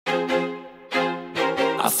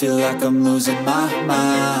feel like I'm losing my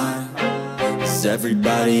mind. Is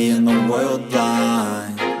everybody in the world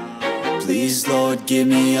blind? Please, Lord, give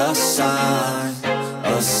me a sign,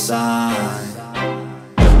 a sign.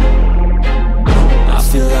 I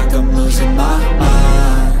feel like I'm losing my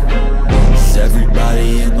mind. Is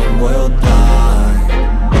everybody in the world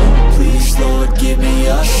blind? Please, Lord, give me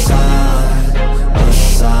a sign, a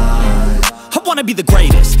sign. I wanna be the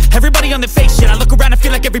greatest. Everybody on the fake shit. I look around and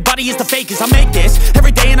feel like everybody is the fakest. I make this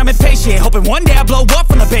every day and I'm impatient, hoping one day I blow up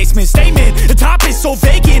from the basement. Statement, the top is so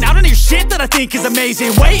vacant. I don't hear shit that I think is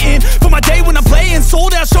amazing. Waiting for my day when I'm playing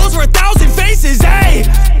sold out shows for 1,000 faces. Hey,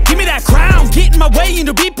 give me that crown, get in my way and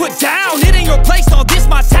to be put down. It ain't your place, no, this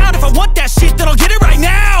my town. If I want that shit, then I'll get it right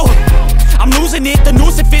now. I'm losing it, the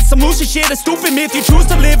noose it fits, some losing shit. A stupid myth, you choose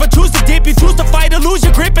to live or choose to dip. You choose to fight or lose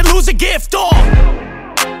your grip and lose a gift.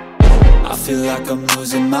 I feel like I'm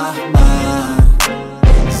losing my mind.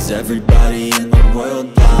 Is everybody in the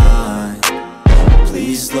world blind?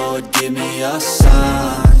 Please, Lord, give me a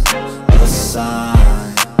sign, a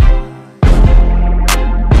sign.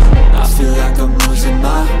 I feel like I'm losing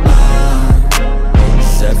my mind.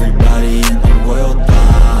 Is everybody in the world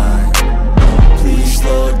blind? Please,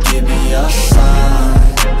 Lord, give me a sign,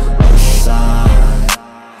 a sign.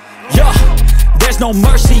 Yeah. There's no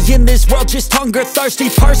mercy in this world, just hunger-thirsty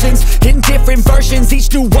persons in different versions.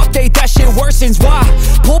 Each new update, that shit worsens. Why?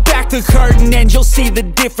 Pull back the curtain and you'll see the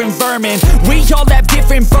different vermin. We all have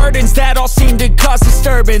different burdens that all seem to cause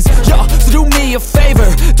disturbance. Yo, so do me a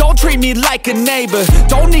favor, don't treat me like a neighbor.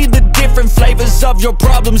 Don't need the different flavors of your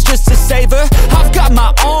problems just to savor. I've got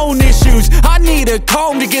my own issues, I need a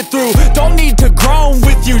comb to get through. Don't need to groan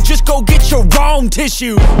with you, just go get your own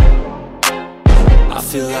tissue. I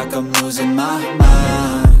feel like I'm losing my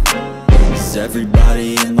mind. Is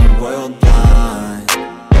everybody in the world blind?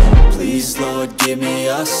 Please, Lord, give me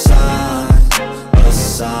a sign, a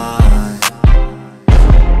sign.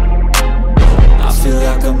 I feel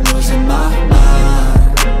like I'm losing my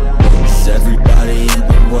mind. Is everybody in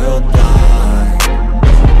the world blind?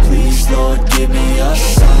 Please, Lord, give me a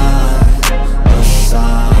sign, a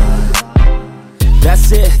sign.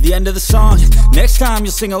 That's it, the end of the song. Next time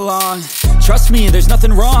you'll sing along. Trust me, there's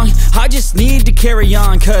nothing wrong. I just need to carry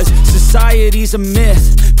on, cause society's a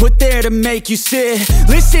myth put there to make you sit.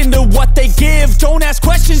 Listen to what they give. Don't ask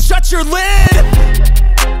questions, shut your lid.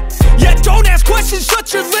 Yeah, don't ask questions,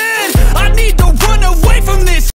 shut your lid. I need to run away from this.